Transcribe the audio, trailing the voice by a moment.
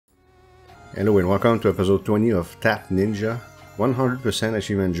Hello and welcome to episode 20 of Tap Ninja 100%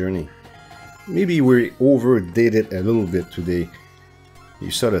 Achievement Journey. Maybe we overdid it a little bit today.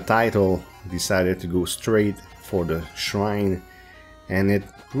 You saw the title, decided to go straight for the shrine, and it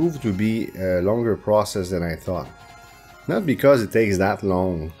proved to be a longer process than I thought. Not because it takes that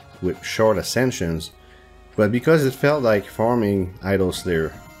long with short ascensions, but because it felt like farming Idol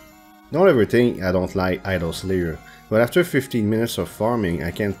Slayer. Don't ever think I don't like Idol Slayer, but after 15 minutes of farming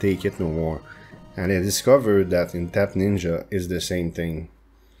I can't take it no more, and I discovered that in Tap Ninja it's the same thing.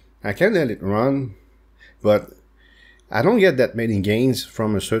 I can let it run, but I don't get that many gains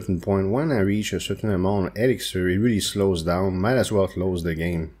from a certain point. When I reach a certain amount of Elixir, it really slows down, might as well close the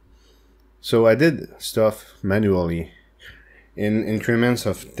game. So I did stuff manually in increments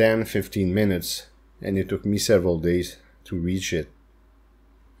of 10-15 minutes, and it took me several days to reach it.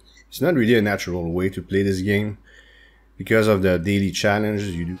 It's not really a natural way to play this game because of the daily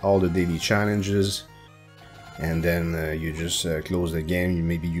challenges. You do all the daily challenges and then you just close the game.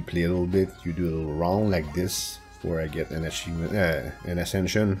 Maybe you play a little bit, you do a little round like this where I get an achievement, an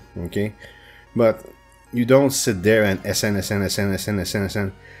ascension, okay? But you don't sit there and ascend,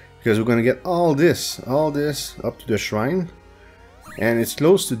 because we're gonna get all this up to the shrine, and it's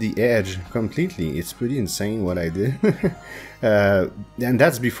close to the edge completely. It's pretty insane what I did. And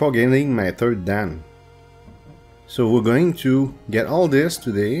that's before getting my third dan. So we're going to get all this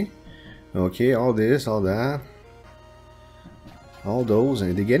today. Okay, all this, all that, all those,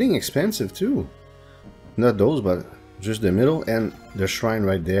 and they're getting expensive too. Not those, but just the middle and the shrine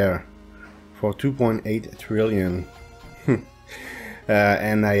right there for 2.8 trillion.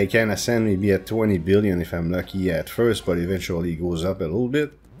 And I can ascend maybe at 20 billion if I'm lucky at first, but eventually it goes up a little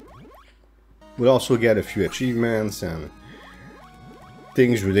bit. We'll also get a few achievements and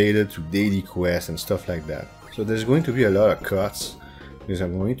things related to daily quests and stuff like that. So there's going to be a lot of cuts, because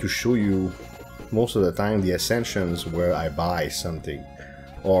I'm going to show you most of the time the ascensions where I buy something.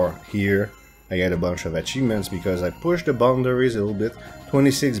 Or here I get a bunch of achievements because I pushed the boundaries a little bit.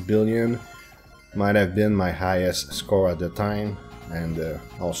 26 billion might have been my highest score at the time. And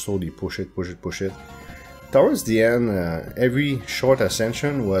I'll slowly push it. Towards the end, every short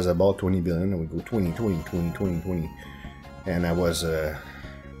ascension was about 20 billion. I would go 20. And I was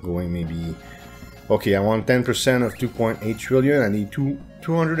going maybe, okay, I want 10% of 2.8 trillion. I need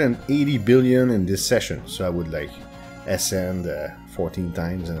 280 billion in this session. So I would like ascend 14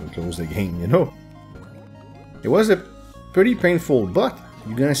 times and close the game, you know. It was a pretty painful, but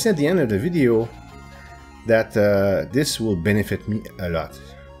you're gonna see at the end of the video that this will benefit me a lot.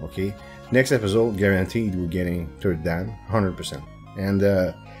 Okay, next episode guaranteed we're getting third dan 100%,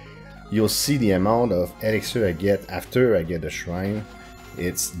 and you'll see the amount of elixir I get after I get the shrine.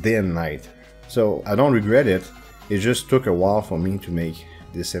 It's day and night, so I don't regret it. It just took a while for me to make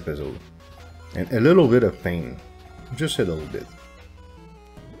this episode, and a little bit of pain, just a little bit.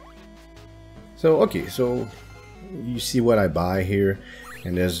 So okay, so you see what I buy here,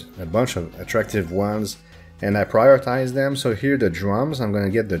 and there's a bunch of attractive ones, and I prioritize them. So here the drums, I'm gonna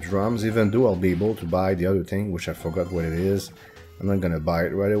get the drums, even though I'll be able to buy the other thing, which I forgot what it is. I'm not gonna buy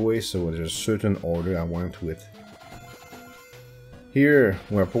it right away, so there's a certain order I went with. Here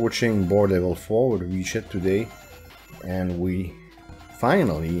we're approaching board level 4, we'll reach it today, and we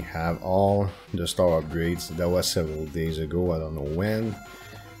finally have all the star upgrades. That was several days ago, I don't know when.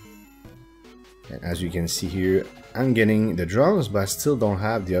 And as you can see here, I'm getting the drums, but I still don't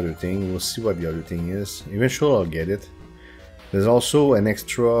have the other thing. We'll see what the other thing is. Eventually I'll get it. There's also an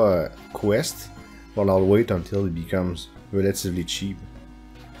extra quest, but I'll wait until it becomes relatively cheap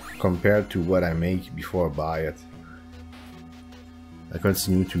compared to what I make before I buy it. I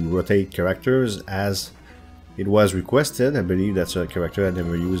continue to rotate characters as it was requested. I believe that's a character I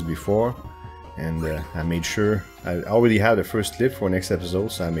never used before, and I made sure I already had the first clip for next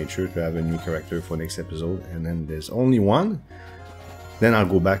episode, so I made sure to have a new character for next episode, and then there's only one. Then I'll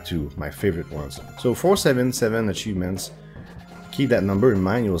go back to my favorite ones. So 477 achievements. Keep that number in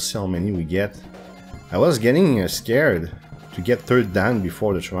mind, you'll see how many we get. I was getting scared to get third dan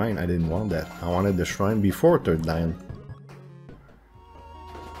before the shrine. I didn't want that. I wanted the shrine before third dan.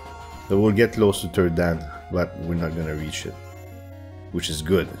 So we'll get close to third dan, but we're not gonna reach it, which is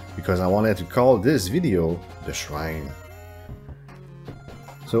good, because I wanted to call this video the shrine.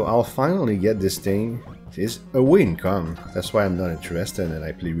 So I'll finally get this thing. It's a way income, that's why I'm not interested, and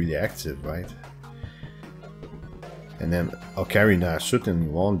I play really active, right? And then Ocarina, I certainly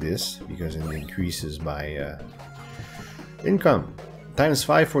want this because it increases by income. Times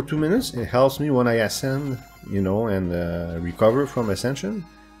 5 for 2 minutes, it helps me when I ascend, you know, and recover from ascension.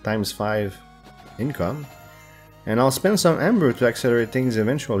 Times 5 income. And I'll spend some amber to accelerate things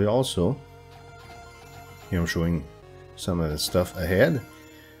eventually also. Here I'm showing some of the stuff ahead.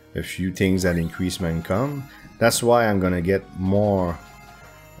 A few things that increase my income. That's why I'm gonna get more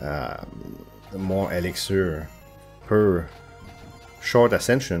elixir per short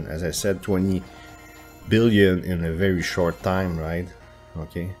ascension. As I said, 20 billion in a very short time, right?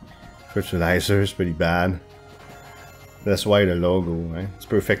 Okay. Fertilizer is pretty bad. That's why the logo, right? It's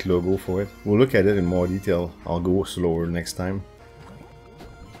perfect logo for it. We'll look at it in more detail. I'll go slower next time.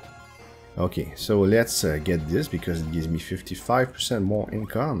 Okay, so let's get this because it gives me 55% more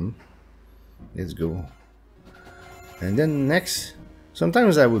income. Let's go. And then next,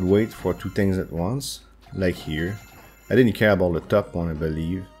 sometimes I would wait for two things at once, like here. I didn't care about the top one, I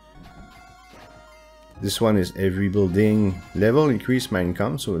believe. This one is every building level increase my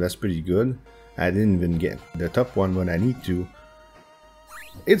income, so that's pretty good. I didn't even get the top one when I need to.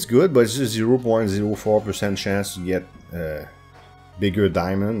 It's good, but it's just 0.04% chance to get bigger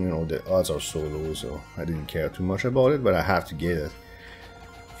diamond. You know, the odds are so low, so I didn't care too much about it, but I have to get it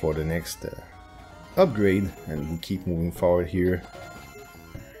for the next upgrade, and we keep moving forward here.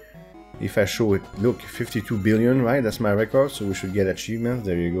 If I show it, look, 52 billion, right? That's my record, so we should get achievements.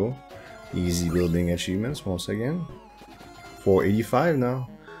 There you go. Easy building achievements once again. 485 now.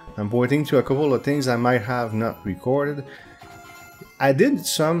 I'm pointing to a couple of things I might have not recorded. I did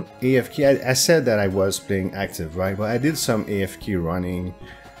some AFK. I said that I was playing active, right? But I did some AFK running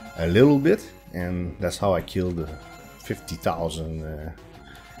a little bit, and that's how I killed 50,000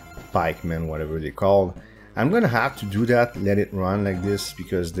 pikemen, whatever they called. I'm gonna have to do that, let it run like this,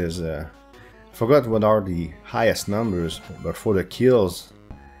 because there's I forgot what are the highest numbers, but for the kills,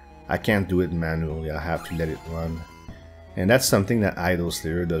 I can't do it manually. I have to let it run. And that's something that Idle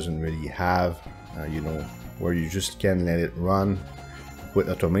Slayer doesn't really have, you know, where you just can let it run with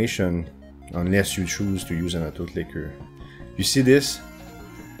automation unless you choose to use an auto clicker. You see this?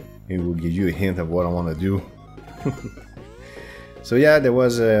 It will give you a hint of what I want to do. So yeah, there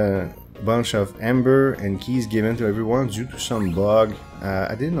was a bunch of amber and keys given to everyone due to some bug.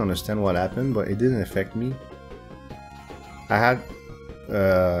 I didn't understand what happened, but it didn't affect me. I had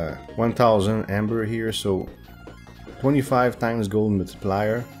 1000 amber here, so 25 times gold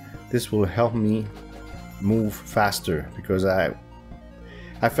multiplier. This will help me move faster because I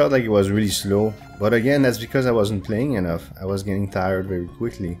felt like it was really slow, but again, that's because I wasn't playing enough. I was getting tired very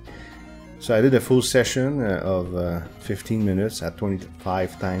quickly. So I did a full session of 15 minutes at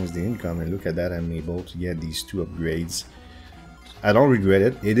 25 times the income, and look at that, I'm able to get these two upgrades. I don't regret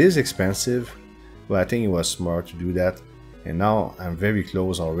it. It is expensive, but I think it was smart to do that. And now I'm very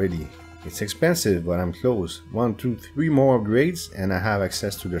close already. It's expensive, but I'm close. 1, 2, 3 more upgrades and I have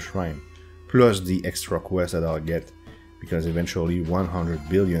access to the shrine. Plus the extra quest that I'll get, because eventually 100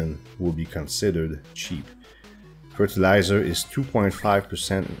 billion will be considered cheap. Fertilizer is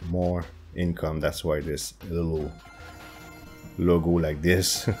 2.5% more income. That's why there's a little logo like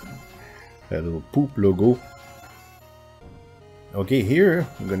this. A little poop logo. Okay, here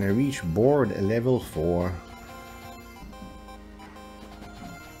I'm gonna reach board level 4.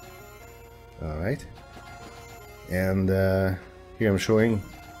 Alright, and here I'm showing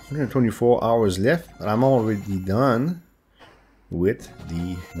 124 hours left, but I'm already done with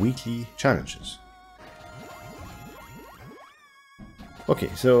the weekly challenges. Okay,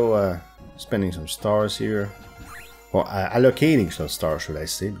 so spending some stars here, or allocating some stars, should I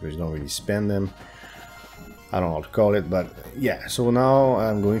say, because you don't really spend them. I don't know how to call it, but yeah, so now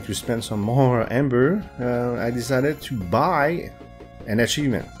I'm going to spend some more amber. I decided to buy an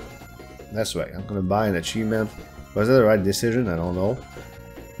achievement. That's right, I'm gonna buy an achievement. Was that the right decision? I don't know.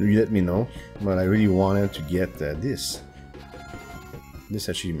 You let me know. But I really wanted to get this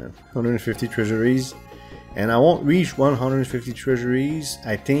achievement. 150 treasuries. And I won't reach 150 treasuries,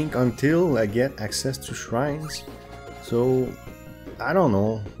 I think, until I get access to shrines. So, I don't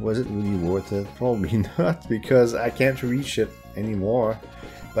know. Was it really worth it? Probably not, because I can't reach it anymore.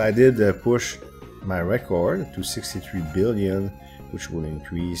 But I did push my record to 63 billion, which will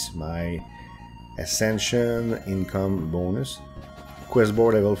increase my ascension income bonus. Quest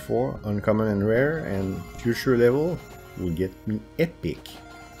board level 4, uncommon and rare, and future level will get me epic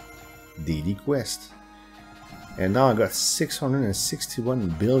daily quest. And now I got 661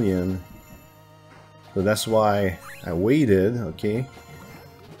 billion, so that's why I waited. Okay,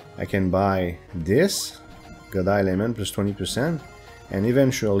 I can buy this God element plus 20%, and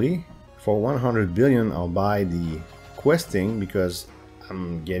eventually for 100 billion I'll buy the questing, because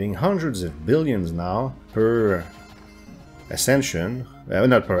I'm getting hundreds of billions now per ascension.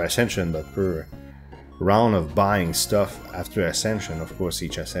 Not per ascension, but per round of buying stuff after ascension. Of course,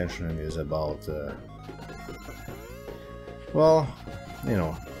 each ascension is about well, you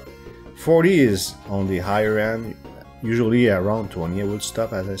know, 40 is on the higher end, usually around 20 I would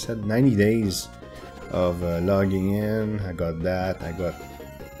stop. As I said, 90 days of logging in. I got that, I got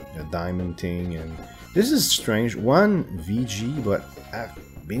a diamond thing, and this is strange. 1 VG, but I've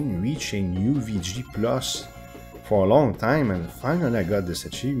been reaching new VG plus for a long time, and finally I got this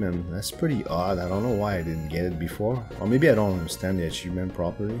achievement. That's pretty odd. I don't know why I didn't get it before, or maybe I don't understand the achievement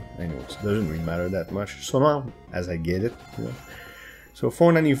properly. Anyways, it doesn't really matter that much. So now, as I get it, you know. So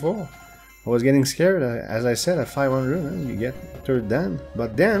 494. I was getting scared. As I said, at 500, you get third dan.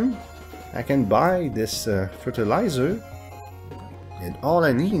 But then I can buy this fertilizer, and all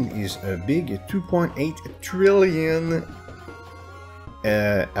I need is a big 2.8 trillion.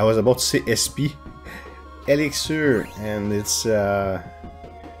 I was about to say SP. Elixir, and it's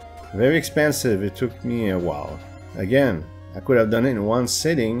very expensive. It took me a while. Again, I could have done it in one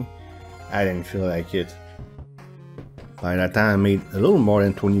sitting. I didn't feel like it. By that time I made a little more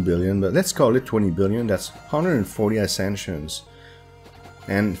than 20 billion, but let's call it 20 billion. That's 140 ascensions.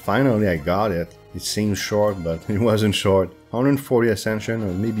 And finally I got it. It seemed short, but it wasn't short. 140 ascension,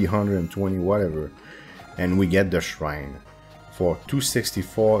 or maybe 120, whatever. And we get the shrine for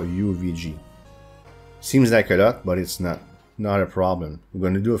 264 UVG. Seems like a lot, but it's not a problem. We're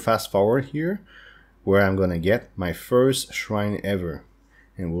going to do a fast forward here, where I'm going to get my first shrine ever,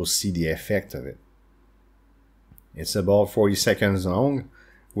 and we'll see the effect of it. It's about 40 seconds long.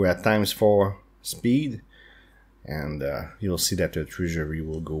 We're at ×4 speed, and you'll see that the treasury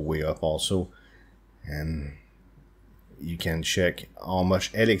will go way up also, and you can check how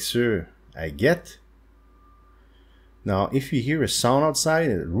much elixir I get. Now, if you hear a sound outside,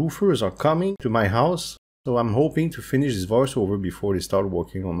 roofers are coming to my house, so I'm hoping to finish this voiceover before they start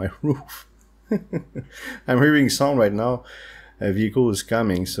working on my roof. I'm hearing sound right now. A vehicle is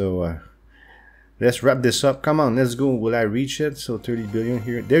coming, so let's wrap this up. Come on, let's go. Will I reach it? So 30 billion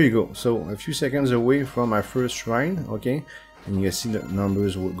here. There you go. So a few seconds away from my first shrine, okay? And you can see the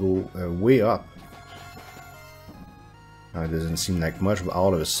numbers will go way up. It doesn't seem like much, but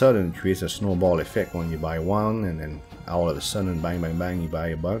all of a sudden it creates a snowball effect when you buy one, and then all of a sudden, bang, bang, bang, you buy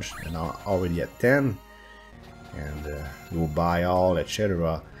a bunch, and I'm already at 10, and you'll buy all,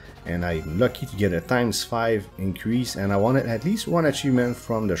 etc. And I'm lucky to get a ×5 increase, and I wanted at least one achievement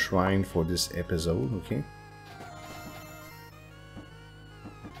from the shrine for this episode, okay?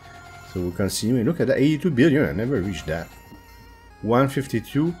 So we'll continue. Look at that, 82 billion, I never reached that.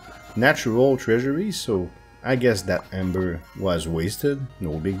 152 natural treasuries, so I guess that ember was wasted,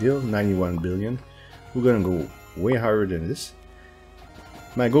 no big deal. 91 billion. We're gonna go way higher than this.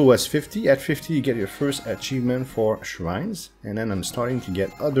 My goal was 50. At 50 you get your first achievement for shrines, and then I'm starting to get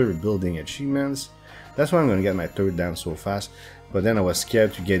other building achievements. That's why I'm gonna get my third dan so fast, but then I was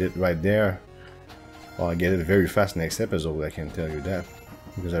scared to get it right there. Well, I get it very fast next episode, I can tell you that,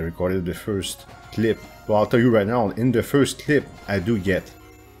 because I recorded the first clip. Well, I'll tell you right now, in the first clip I do get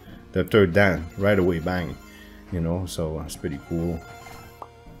the third dan right away, bang. You know, so it's pretty cool.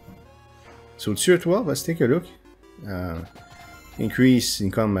 So tier 12, let's take a look. Increase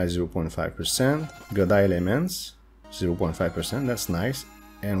income by 0.5%. Godai elements, 0.5%, that's nice.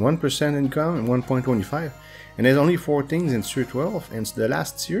 And 1% income and 1.25. And there's only 4 things in tier 12, and it's the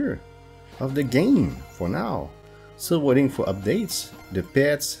last tier of the game for now. Still waiting for updates, the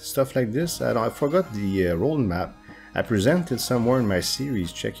pets, stuff like this. I forgot the roadmap. I presented somewhere in my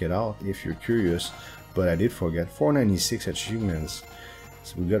series, check it out if you're curious. But I did forget 496 achievements,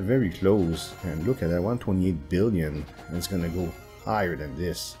 so we got very close. And look at that, 128 billion, and it's gonna go higher than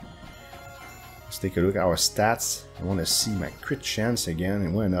this. Let's take a look at our stats. I want to see my crit chance again.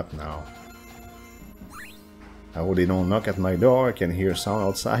 It went up now. I hope they don't knock at my door. I can hear sound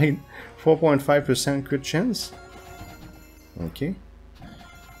outside. 4.5% crit chance. Okay,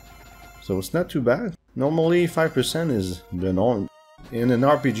 so it's not too bad. Normally 5% is the norm. In an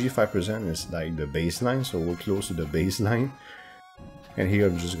RPG, 5% is like the baseline, so we're close to the baseline. And here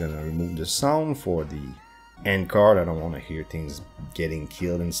I'm just gonna remove the sound for the end card. I don't want to hear things getting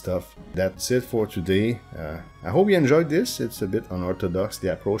killed and stuff. That's it for today. I hope you enjoyed this. It's a bit unorthodox,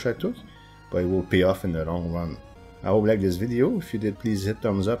 the approach I took, but it will pay off in the long run. I hope you liked this video. If you did, please hit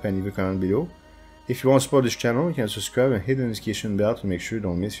thumbs up and leave a comment below. If you want to support this channel, you can subscribe and hit the notification bell to make sure you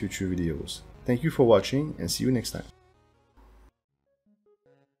don't miss future videos. Thank you for watching, and see you next time.